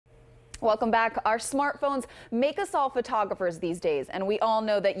Welcome back. Our smartphones make us all photographers these days, and we all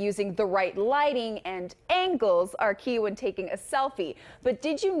know that using the right lighting and angles are key when taking a selfie. But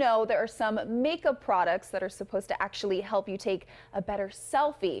did you know there are some makeup products that are supposed to actually help you take a better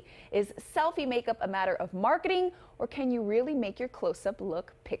selfie? Is selfie makeup a matter of marketing, or can you really make your close-up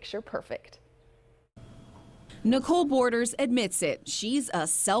look picture perfect? Nicole Borders admits it. She's a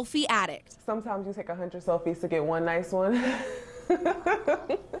selfie addict. Sometimes you take 100 selfies to get one nice one.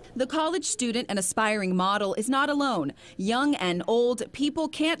 The college student and aspiring model is not alone. Young and old, people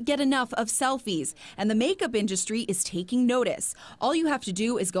can't get enough of selfies, and the makeup industry is taking notice. All you have to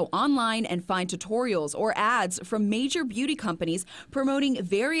do is go online and find tutorials or ads from major beauty companies promoting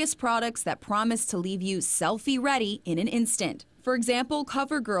various products that promise to leave you selfie ready in an instant. For example,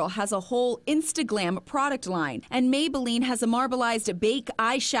 CoverGirl has a whole Instaglam product line, and Maybelline has a marbleized bake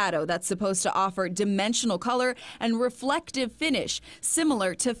eyeshadow that's supposed to offer dimensional color and reflective finish,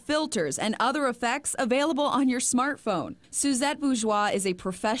 similar to filters and other effects available on your smartphone. Suzette Bourgeois is a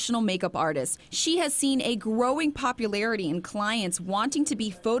professional makeup artist. She has seen a growing popularity in clients wanting to be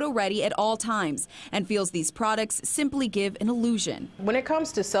photo ready at all times and feels these products simply give an illusion. When it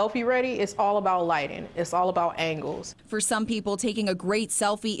comes to selfie ready, it's all about lighting. It's all about angles. For some people, taking a great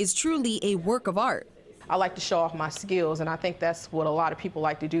selfie is truly a work of art. I like to show off my skills, and I think that's what a lot of people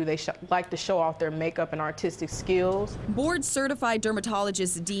like to do. They like to show off their makeup and artistic skills. Board-certified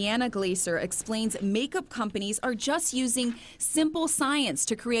dermatologist Deanna Glaser explains makeup companies are just using simple science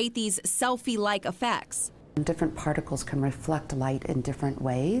to create these selfie-like effects. Different particles can reflect light in different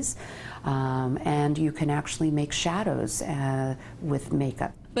ways, and you can actually make shadows with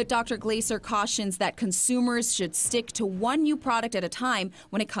makeup. But Dr. Glaser cautions that consumers should stick to one new product at a time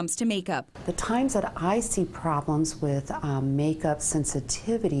when it comes to makeup. The times that I see problems with makeup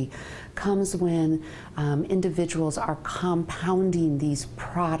sensitivity comes when individuals are compounding these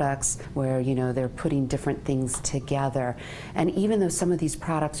products where, they're putting different things together. And even though some of these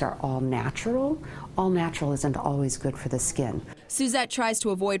products are all natural isn't always good for the skin. Suzette tries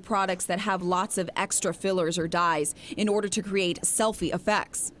to avoid products that have lots of extra fillers or dyes in order to create selfie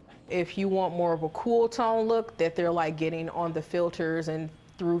effects. If you want more of a cool tone look that they're like getting on the filters and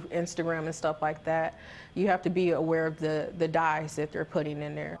through Instagram and stuff like that, you have to be aware of the dyes that they're putting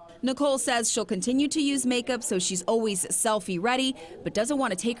in there. Nicole says she'll continue to use makeup so she's always selfie ready, but doesn't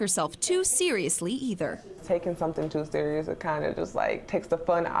want to take herself too seriously either. Taking something too serious, it kind of just like takes the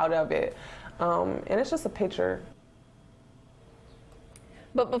fun out of it. And it's just a picture.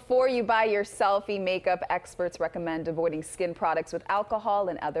 But before you buy your selfie makeup, experts recommend avoiding skin products with alcohol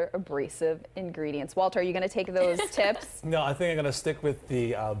and other abrasive ingredients. Walter, are you going to take those tips? No, I think I'm going to stick with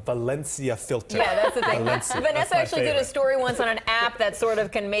the Valencia filter. Yeah, that's the thing. Valencia, Vanessa actually did a story once on an app that sort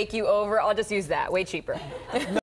of can make you over. I'll just use that. Way cheaper.